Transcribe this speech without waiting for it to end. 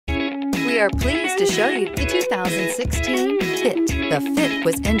We are pleased to show you the 2016 Fit. The Fit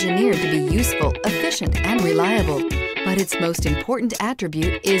was engineered to be useful, efficient, and reliable. But its most important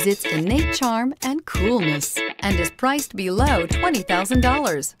attribute is its innate charm and coolness, and is priced below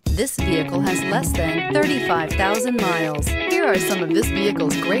 $20,000. This vehicle has less than 35,000 miles. Here are some of this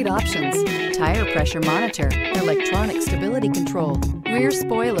vehicle's great options: tire pressure monitor, electronic stability control, rear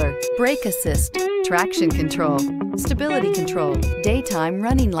spoiler, brake assist, traction control, stability control, daytime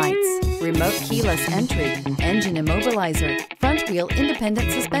running lights, remote keyless entry, engine immobilizer, front wheel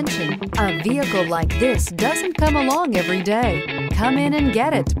independent suspension. A vehicle like this doesn't come along every day. Come in and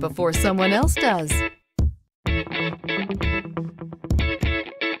get it before someone else does.